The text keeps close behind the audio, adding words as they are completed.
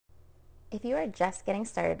If you are just getting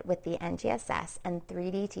started with the NGSS and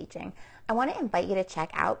 3D teaching, I want to invite you to check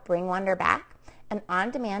out Bring Wonder Back, an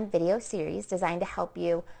on-demand video series designed to help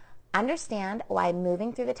you understand why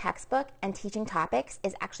moving through the textbook and teaching topics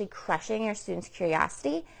is actually crushing your students'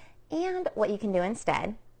 curiosity and what you can do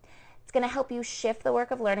instead. It's going to help you shift the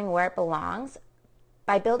work of learning where it belongs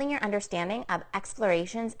by building your understanding of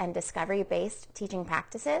explorations and discovery-based teaching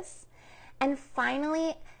practices. And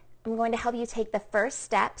finally, I'm going to help you take the first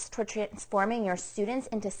steps toward transforming your students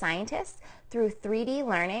into scientists through 3D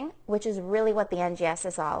learning, which is really what the NGS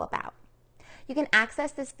is all about. You can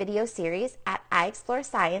access this video series at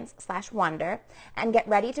iExploreScience/Wonder and get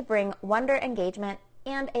ready to bring wonder, engagement,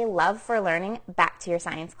 and a love for learning back to your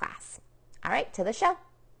science class. All right, to the show.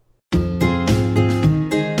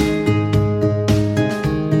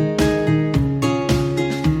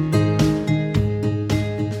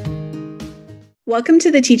 Welcome to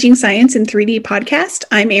the Teaching Science in 3D podcast.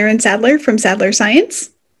 I'm Erin Sadler from Sadler Science.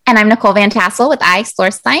 And I'm Nicole Van Tassel with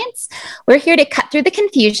iExploreScience. We're here to cut through the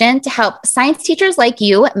confusion to help science teachers like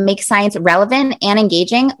you make science relevant and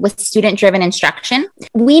engaging with student-driven instruction.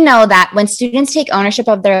 We know that when students take ownership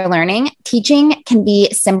of their learning, teaching can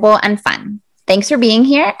be simple and fun. Thanks for being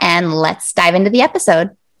here, and let's dive into the episode.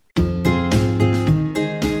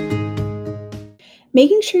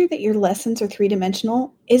 Making sure that your lessons are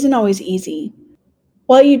three-dimensional isn't always easy.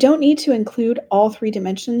 While you don't need to include all three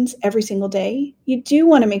dimensions every single day, you do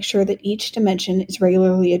want to make sure that each dimension is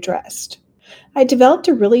regularly addressed. I developed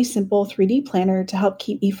a really simple 3D planner to help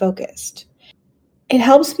keep me focused. It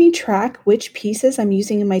helps me track which pieces I'm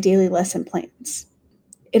using in my daily lesson plans.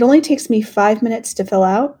 It only takes me 5 minutes to fill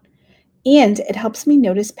out, and it helps me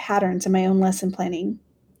notice patterns in my own lesson planning.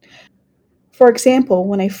 For example,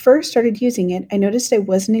 when I first started using it, I noticed I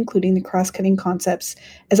wasn't including the cross-cutting concepts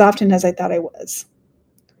as often as I thought I was.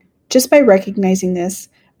 Just by recognizing this,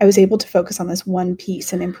 I was able to focus on this one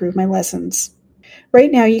piece and improve my lessons. Right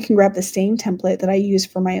now, you can grab the same template that I use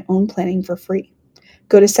for my own planning for free.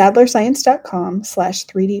 Go to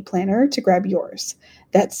sadlerscience.com/3D planner to grab yours.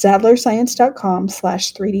 That's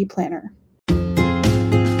sadlerscience.com/3D planner.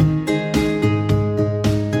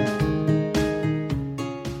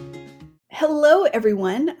 Hello,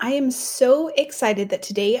 everyone. I am so excited that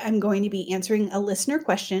today I'm going to be answering a listener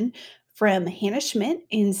question from Hannah Schmidt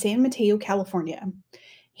in San Mateo, California.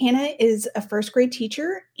 Hannah is a first grade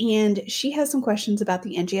teacher, and she has some questions about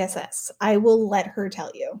the NGSS. I will let her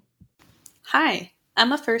tell you. Hi,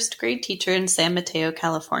 I'm a first grade teacher in San Mateo,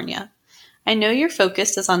 California. I know your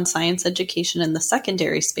focus is on science education in the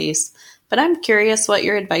secondary space, but I'm curious what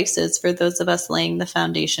your advice is for those of us laying the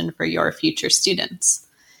foundation for your future students.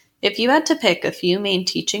 If you had to pick a few main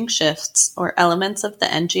teaching shifts or elements of the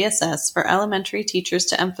NGSS for elementary teachers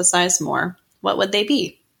to emphasize more, what would they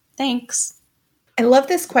be? Thanks. I love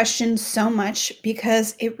this question so much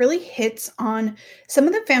because it really hits on some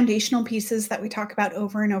of the foundational pieces that we talk about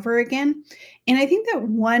over and over again. And I think that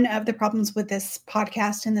one of the problems with this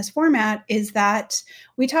podcast in this format is that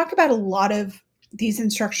we talk about a lot of these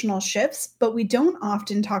instructional shifts, but we don't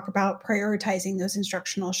often talk about prioritizing those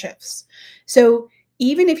instructional shifts. So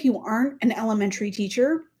even if you aren't an elementary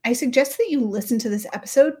teacher, I suggest that you listen to this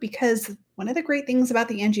episode because one of the great things about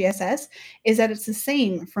the NGSS is that it's the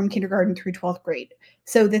same from kindergarten through 12th grade.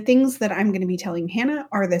 So the things that I'm going to be telling Hannah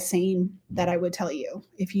are the same that I would tell you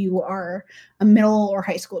if you are a middle or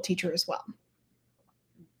high school teacher as well.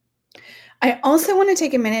 I also want to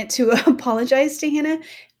take a minute to apologize to Hannah.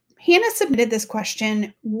 Hannah submitted this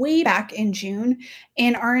question way back in June,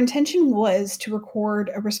 and our intention was to record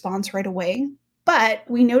a response right away. But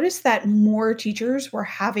we noticed that more teachers were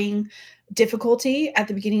having difficulty at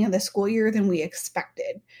the beginning of the school year than we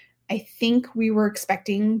expected. I think we were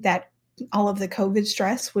expecting that all of the COVID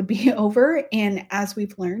stress would be over, and as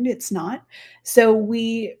we've learned, it's not. So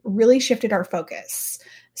we really shifted our focus.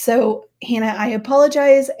 So Hannah, I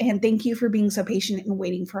apologize, and thank you for being so patient and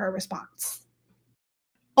waiting for our response.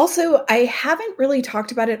 Also, I haven't really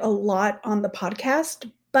talked about it a lot on the podcast,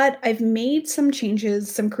 but I've made some changes,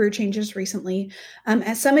 some career changes recently.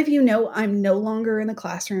 As some of you know, I'm no longer in the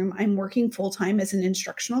classroom. I'm working full-time as an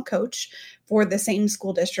instructional coach for the same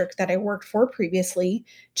school district that I worked for previously,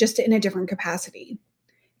 just in a different capacity.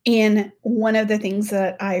 And one of the things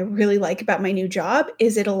that I really like about my new job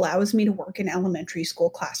is it allows me to work in elementary school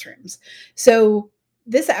classrooms. So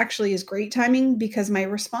this actually is great timing because my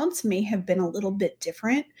response may have been a little bit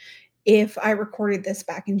different if I recorded this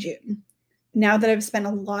back in June. Now that I've spent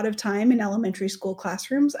a lot of time in elementary school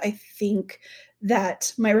classrooms, I think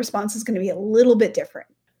that my response is going to be a little bit different.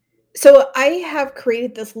 So I have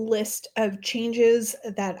created this list of changes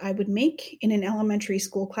that I would make in an elementary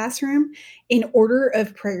school classroom in order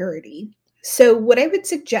of priority. So what I would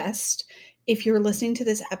suggest if you're listening to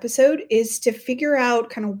this episode is to figure out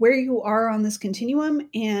kind of where you are on this continuum,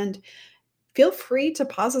 and feel free to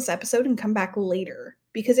pause this episode and come back later,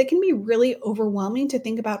 because it can be really overwhelming to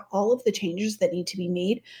think about all of the changes that need to be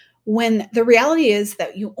made when the reality is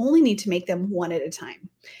that you only need to make them one at a time.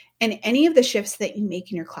 And any of the shifts that you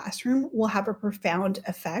make in your classroom will have a profound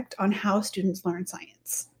effect on how students learn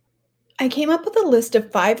science. I came up with a list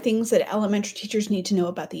of 5 things that elementary teachers need to know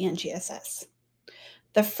about the NGSS.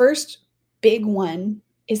 The first big one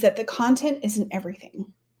is that the content isn't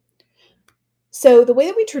everything. So the way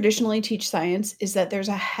that we traditionally teach science is that there's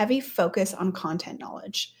a heavy focus on content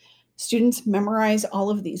knowledge. Students memorize all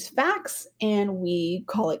of these facts and we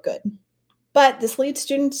call it good. But this leads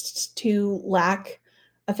students to lack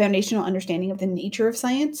a foundational understanding of the nature of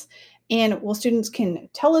science. And while students can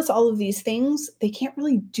tell us all of these things, they can't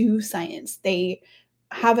really do science. They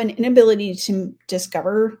have an inability to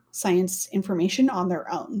discover science information on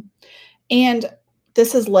their own. And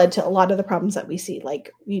this has led to a lot of the problems that we see,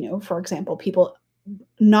 like, for example, people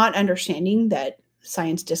not understanding that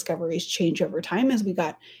science discoveries change over time as we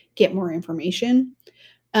get more information.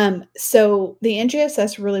 So the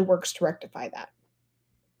NGSS really works to rectify that.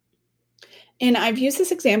 And I've used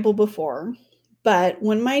this example before, but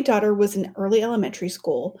when my daughter was in early elementary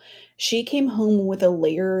school, she came home with a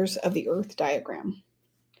layers of the Earth diagram.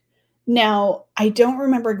 Now, I don't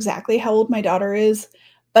remember exactly how old my daughter is,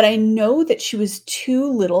 but I know that she was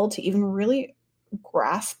too little to even really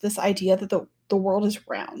grasp this idea that the world is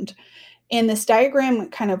round. And this diagram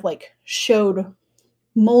kind of like showed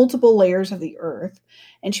multiple layers of the Earth.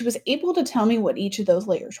 And she was able to tell me what each of those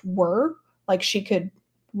layers were. Like she could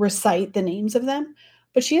recite the names of them,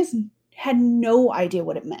 but she had no idea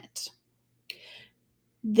what it meant.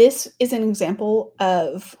 This is an example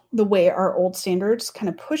of the way our old standards kind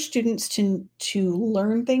of push students to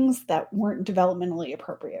learn things that weren't developmentally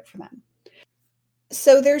appropriate for them.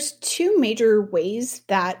 So there's 2 major ways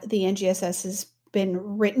that the NGSS has been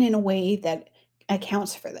written in a way that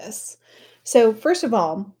accounts for this. So first of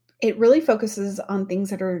all, it really focuses on things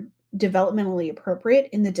that are developmentally appropriate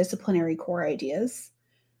in the disciplinary core ideas.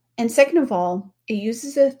 And second of all, it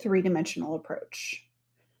uses a 3-dimensional approach.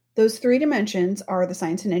 Those 3 dimensions are the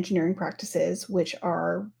science and engineering practices, which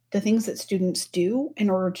are the things that students do in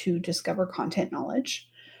order to discover content knowledge,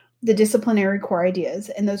 the disciplinary core ideas,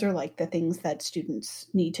 and those are like the things that students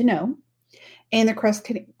need to know, and the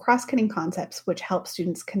cross-cutting concepts, which help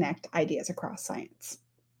students connect ideas across science.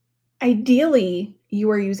 Ideally, you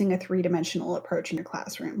are using a 3-dimensional approach in your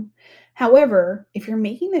classroom. However, if you're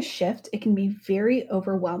making this shift, it can be very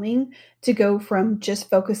overwhelming to go from just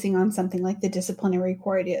focusing on something like the disciplinary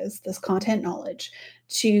core ideas, this content knowledge,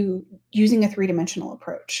 to using a 3-dimensional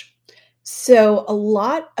approach. So a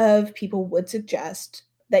lot of people would suggest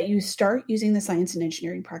that you start using the science and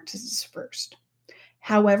engineering practices first.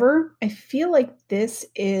 However, I feel like this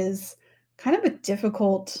is kind of a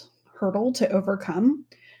difficult hurdle to overcome.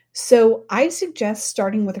 So I suggest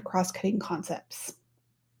starting with the cross-cutting concepts.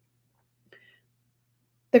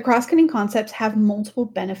 The cross-cutting concepts have multiple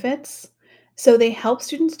benefits. So they help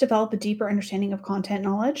students develop a deeper understanding of content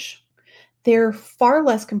knowledge. They're far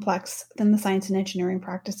less complex than the science and engineering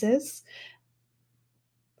practices.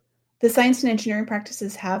 The science and engineering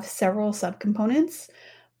practices have several subcomponents,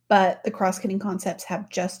 but the cross-cutting concepts have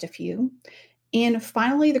just a few. And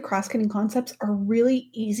finally, the cross-cutting concepts are really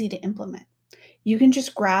easy to implement. You can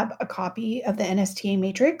just grab a copy of the NSTA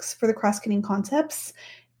matrix for the cross-cutting concepts,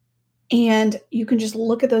 and you can just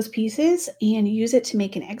look at those pieces and use it to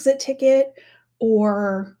make an exit ticket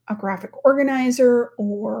or a graphic organizer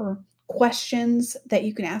or questions that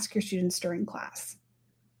you can ask your students during class.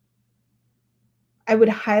 I would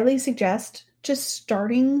highly suggest just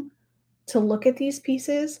starting to look at these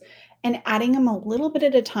pieces and adding them a little bit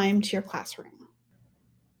at a time to your classroom.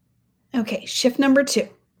 Okay, shift number 2.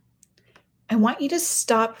 I want you to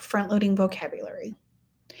stop front-loading vocabulary.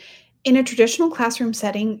 In a traditional classroom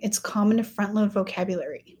setting, it's common to front-load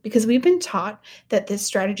vocabulary because we've been taught that this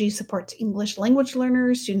strategy supports English language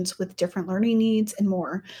learners, students with different learning needs, and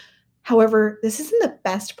more. However, this isn't the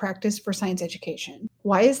best practice for science education.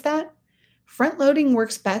 Why is that? Front-loading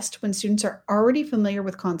works best when students are already familiar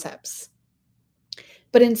with concepts.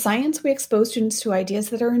 But in science, we expose students to ideas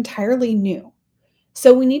that are entirely new.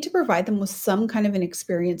 So we need to provide them with some kind of an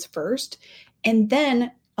experience first, and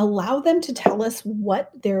then allow them to tell us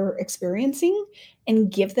what they're experiencing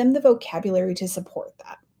and give them the vocabulary to support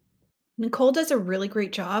that. Nicole does a really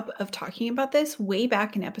great job of talking about this way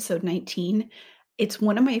back in episode 19. It's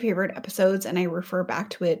one of my favorite episodes, and I refer back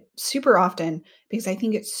to it super often because I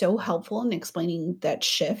think it's so helpful in explaining that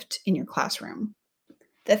shift in your classroom.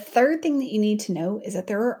 The third thing that you need to know is that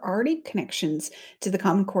there are already connections to the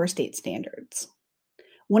Common Core state standards.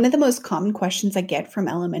 One of the most common questions I get from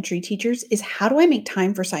elementary teachers is, how do I make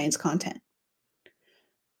time for science content?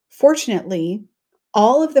 Fortunately,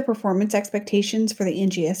 all of the performance expectations for the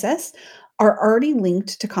NGSS are already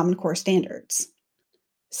linked to Common Core standards.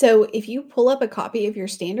 So if you pull up a copy of your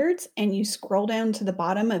standards and you scroll down to the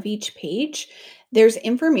bottom of each page, there's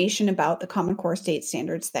information about the Common Core state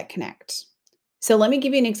standards that connect. So let me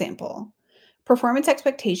give you an example. Performance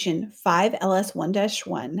expectation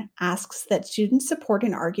 5LS1-1 asks that students support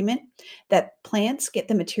an argument that plants get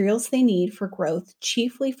the materials they need for growth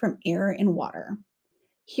chiefly from air and water.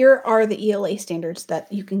 Here are the ELA standards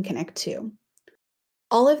that you can connect to.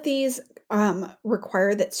 All of these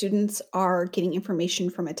require that students are getting information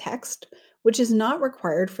from a text, which is not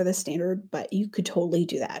required for the standard, but you could totally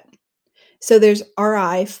do that. So there's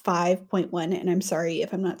RI 5.1, and I'm sorry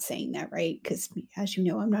if I'm not saying that right, because as you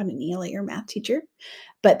know, I'm not an ELA or math teacher,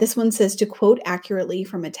 but this one says to quote accurately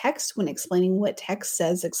from a text when explaining what text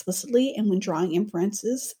says explicitly and when drawing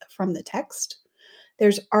inferences from the text.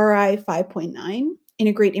 There's RI 5.9,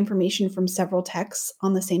 integrate information from several texts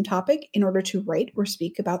on the same topic in order to write or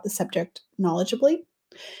speak about the subject knowledgeably.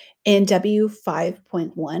 And W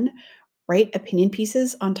 5.1, write opinion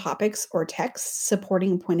pieces on topics or texts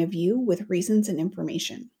supporting a point of view with reasons and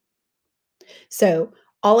information. So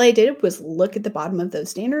all I did was look at the bottom of those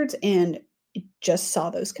standards and just saw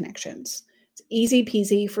those connections. It's easy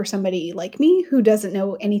peasy for somebody like me who doesn't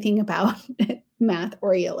know anything about math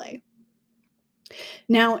or ELA.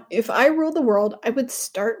 Now, if I ruled the world, I would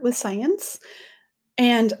start with science.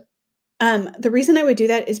 And the reason I would do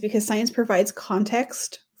that is because science provides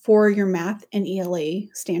context for your math and ELA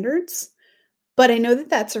standards. But I know that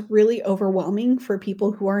that's really overwhelming for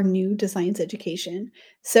people who are new to science education.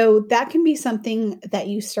 So that can be something that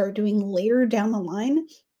you start doing later down the line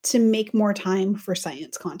to make more time for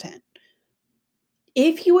science content.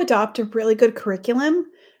 If you adopt a really good curriculum,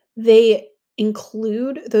 they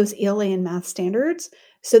include those ELA and math standards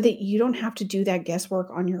so that you don't have to do that guesswork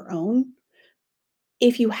on your own.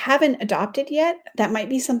 If you haven't adopted yet, that might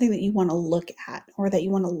be something that you want to look at or that you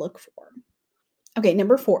want to look for. Okay,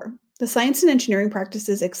 number 4, the science and engineering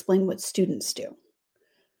practices explain what students do.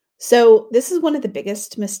 So this is one of the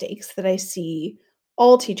biggest mistakes that I see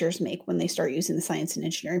all teachers make when they start using the science and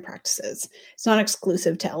engineering practices. It's not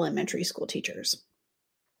exclusive to elementary school teachers.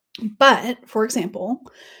 But, for example,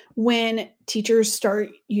 when teachers start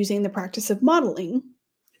using the practice of modeling,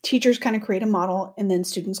 teachers kind of create a model and then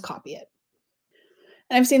students copy it.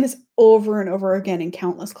 And I've seen this over and over again in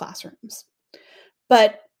countless classrooms.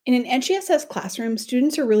 But in an NGSS classroom,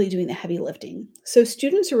 students are really doing the heavy lifting. So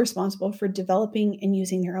students are responsible for developing and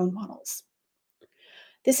using their own models.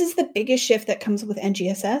 This is the biggest shift that comes with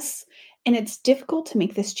NGSS, and it's difficult to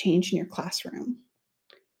make this change in your classroom.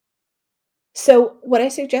 So what I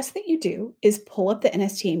suggest that you do is pull up the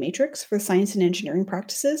NSTA matrix for science and engineering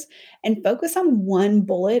practices and focus on one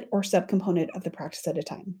bullet or subcomponent of the practice at a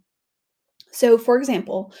time. So for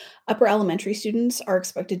example, upper elementary students are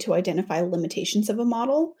expected to identify limitations of a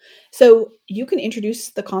model. So you can introduce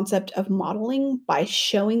the concept of modeling by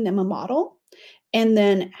showing them a model and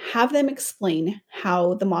then have them explain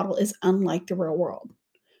how the model is unlike the real world.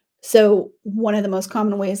 So one of the most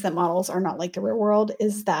common ways that models are not like the real world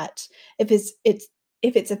is that if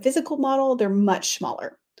it's a physical model, they're much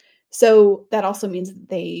smaller. So that also means that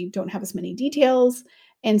they don't have as many details,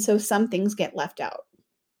 and so some things get left out.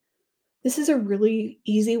 This is a really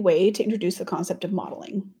easy way to introduce the concept of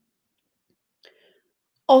modeling.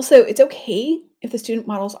 Also, it's okay if the student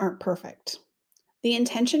models aren't perfect. The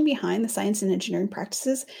intention behind the science and engineering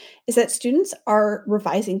practices is that students are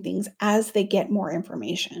revising things as they get more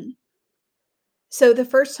information. So the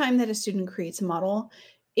first time that a student creates a model,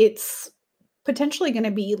 it's potentially going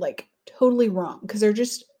to be like totally wrong because they're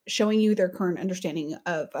just showing you their current understanding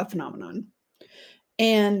of a phenomenon.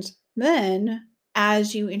 And then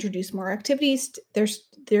as you introduce more activities,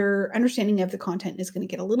 their understanding of the content is going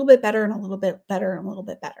to get a little bit better and a little bit better and a little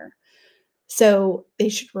bit better. So they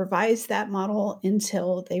should revise that model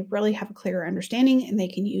until they really have a clearer understanding and they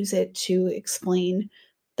can use it to explain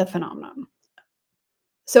the phenomenon.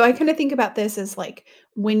 So I kind of think about this as like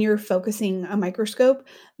when you're focusing a microscope,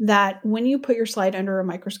 that when you put your slide under a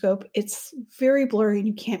microscope, it's very blurry and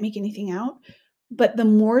you can't make anything out. But the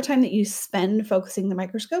more time that you spend focusing the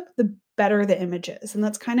microscope, the better the image is. And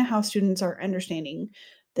that's kind of how students are understanding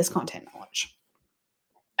this content knowledge.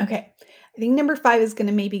 Okay, I think number 5 is going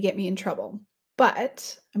to maybe get me in trouble,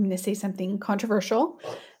 but I'm going to say something controversial.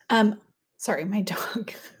 Sorry, my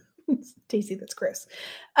dog. Daisy, that's gross.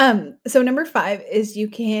 So number 5 is you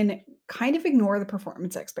can kind of ignore the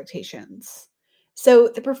performance expectations. So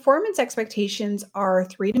the performance expectations are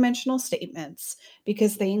three-dimensional statements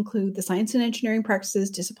because they include the science and engineering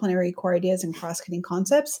practices, disciplinary core ideas, and cross-cutting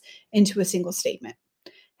concepts into a single statement.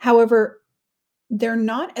 However, they're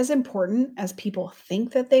not as important as people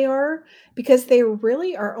think that they are because they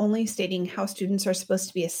really are only stating how students are supposed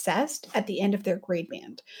to be assessed at the end of their grade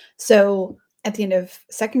band. So at the end of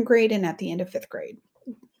second grade and at the end of fifth grade.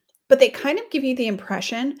 But they kind of give you the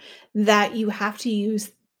impression that you have to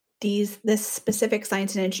use this specific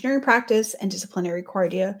science and engineering practice and disciplinary core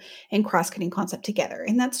idea and cross-cutting concept together.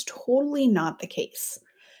 And that's totally not the case.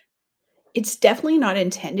 It's definitely not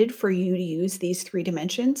intended for you to use these three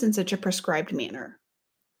dimensions in such a prescribed manner.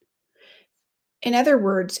 In other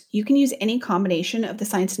words, you can use any combination of the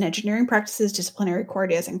science and engineering practices, disciplinary core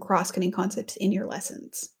ideas, and cross-cutting concepts in your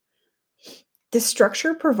lessons. The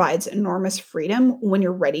structure provides enormous freedom when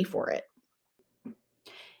you're ready for it.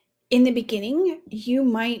 In the beginning, you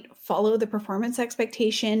might follow the performance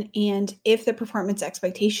expectation, and if the performance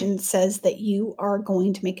expectation says that you are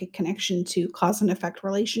going to make a connection to cause and effect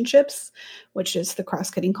relationships, which is the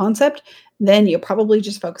cross-cutting concept, then you'll probably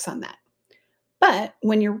just focus on that. But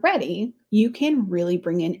when you're ready, you can really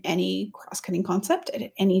bring in any cross-cutting concept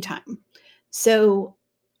at any time. So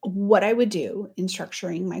what I would do in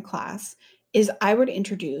structuring my class is I would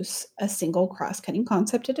introduce a single cross-cutting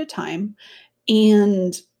concept at a time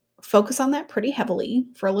and focus on that pretty heavily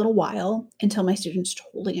for a little while until my students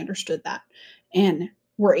totally understood that and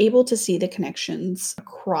were able to see the connections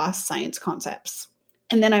across science concepts.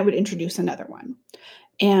 And then I would introduce another one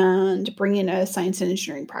and bring in a science and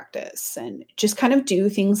engineering practice and just kind of do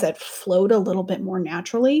things that flowed a little bit more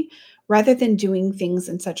naturally rather than doing things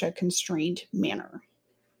in such a constrained manner.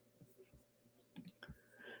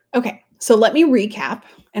 Okay, so let me recap,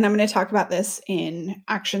 and I'm going to talk about this in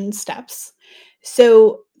action steps.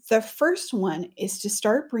 So the first one is to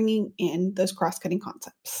start bringing in those cross-cutting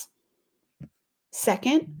concepts.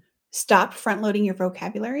 Second, stop front-loading your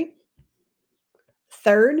vocabulary.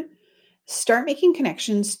 Third, start making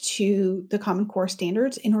connections to the Common Core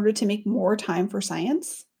standards in order to make more time for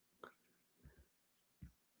science.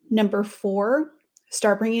 Number 4,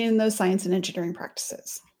 start bringing in those science and engineering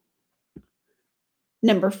practices.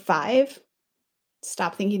 Number 5,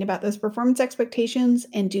 stop thinking about those performance expectations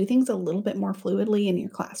and do things a little bit more fluidly in your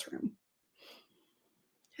classroom.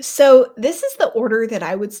 So this is the order that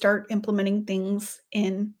I would start implementing things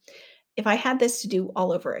in if I had this to do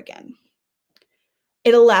all over again.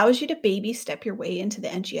 It allows you to baby step your way into the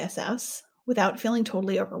NGSS without feeling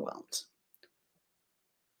totally overwhelmed.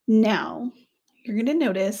 Now, you're going to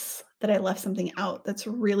notice that I left something out that's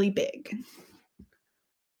really big.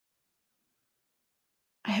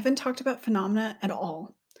 I haven't talked about phenomena at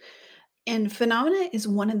all. And phenomena is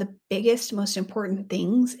one of the biggest, most important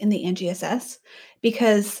things in the NGSS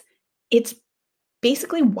because it's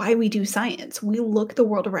basically why we do science. We look at the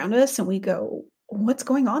world around us and we go, what's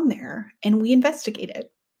going on there? And we investigate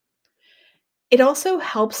it. It also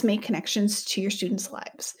helps make connections to your students'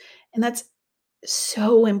 lives. And that's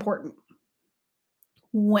so important.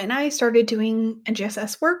 When I started doing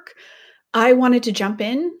NGSS work, I wanted to jump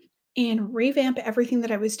in and revamp everything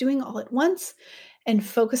that I was doing all at once and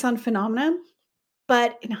focus on phenomena.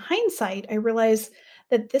 But in hindsight, I realized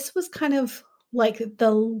that this was kind of like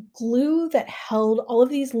the glue that held all of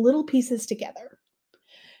these little pieces together.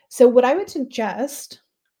 So what I would suggest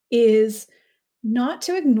is not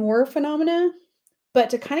to ignore phenomena, but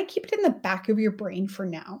to kind of keep it in the back of your brain for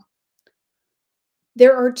now.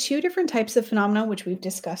 There are 2 different types of phenomena, which we've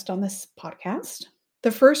discussed on this podcast.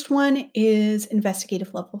 The first one is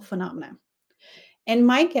investigative level phenomena. And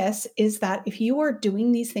my guess is that if you are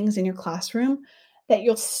doing these things in your classroom, that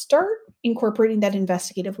you'll start incorporating that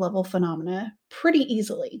investigative level phenomena pretty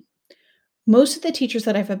easily. Most of the teachers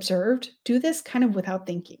that I've observed do this kind of without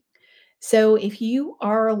thinking. So if you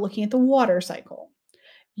are looking at the water cycle,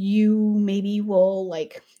 you maybe will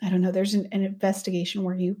there's an investigation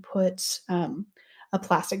where you put a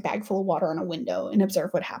plastic bag full of water on a window and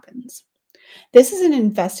observe what happens. This is an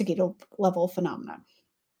investigative level phenomenon.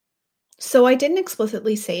 So I didn't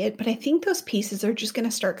explicitly say it, but I think those pieces are just going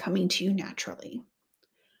to start coming to you naturally.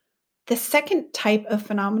 The second type of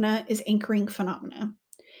phenomena is anchoring phenomena.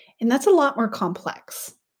 And that's a lot more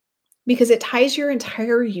complex because it ties your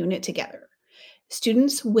entire unit together.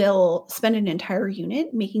 Students will spend an entire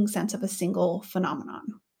unit making sense of a single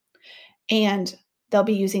phenomenon. And they'll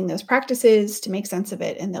be using those practices to make sense of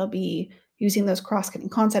it. And they'll be using those cross-cutting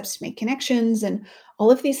concepts to make connections and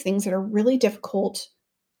all of these things that are really difficult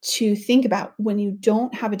to think about when you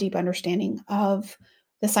don't have a deep understanding of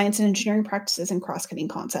the science and engineering practices and cross-cutting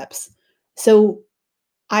concepts. So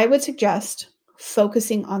I would suggest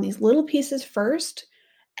focusing on these little pieces first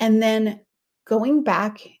and then going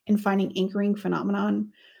back and finding anchoring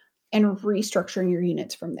phenomenon and restructuring your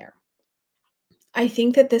units from there. I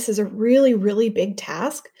think that this is a really, really big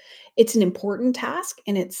task. It's an important task,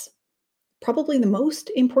 and it's probably the most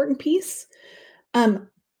important piece.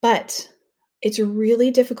 But it's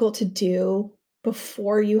really difficult to do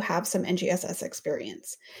before you have some NGSS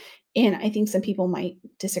experience. And I think some people might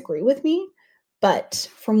disagree with me, but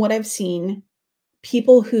from what I've seen,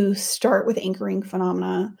 people who start with anchoring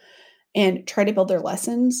phenomena and try to build their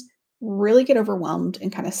lessons really get overwhelmed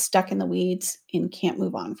and kind of stuck in the weeds and can't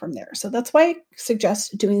move on from there. So that's why I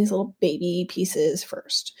suggest doing these little baby pieces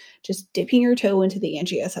first, just dipping your toe into the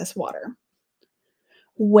NGSS water.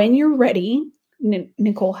 When you're ready,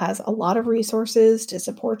 Nicole has a lot of resources to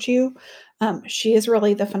support you. She is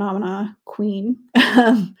really the phenomena queen.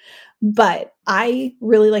 But I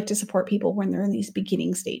really like to support people when they're in these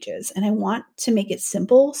beginning stages. And I want to make it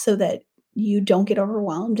simple so that you don't get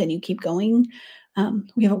overwhelmed and you keep going.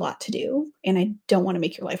 We have a lot to do, and I don't want to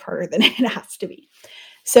make your life harder than it has to be.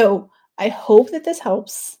 So I hope that this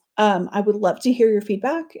helps. I would love to hear your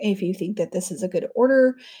feedback. If you think that this is a good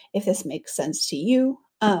order, if this makes sense to you,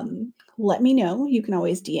 let me know. You can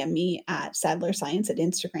always DM me at Sadler Science at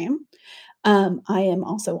Instagram. I am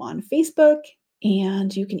also on Facebook,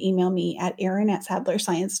 and you can email me at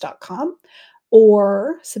erin@sadlerscience.com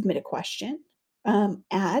or submit a question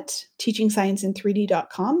at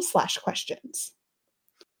teachingscience-in3d.com/questions.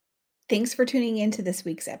 Thanks for tuning in to this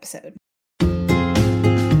week's episode.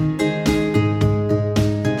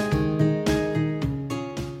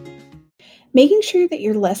 Making sure that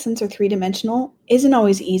your lessons are three-dimensional isn't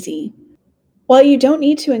always easy. While you don't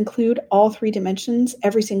need to include all 3 dimensions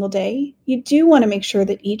every single day, you do want to make sure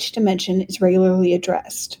that each dimension is regularly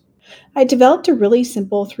addressed. I developed a really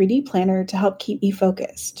simple 3D planner to help keep me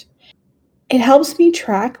focused. It helps me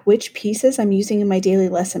track which pieces I'm using in my daily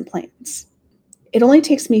lesson plans. It only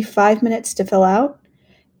takes me 5 minutes to fill out,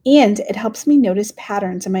 and it helps me notice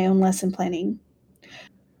patterns in my own lesson planning.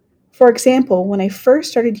 For example, when I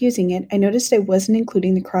first started using it, I noticed I wasn't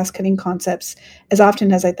including the cross-cutting concepts as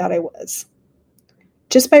often as I thought I was.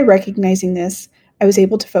 Just by recognizing this, I was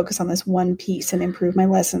able to focus on this one piece and improve my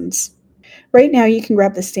lessons. Right now, you can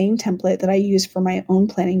grab the same template that I use for my own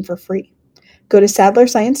planning for free. Go to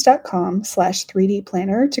sadlerscience.com/3D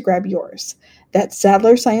planner to grab yours. That's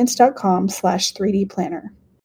sadlerscience.com/3D planner.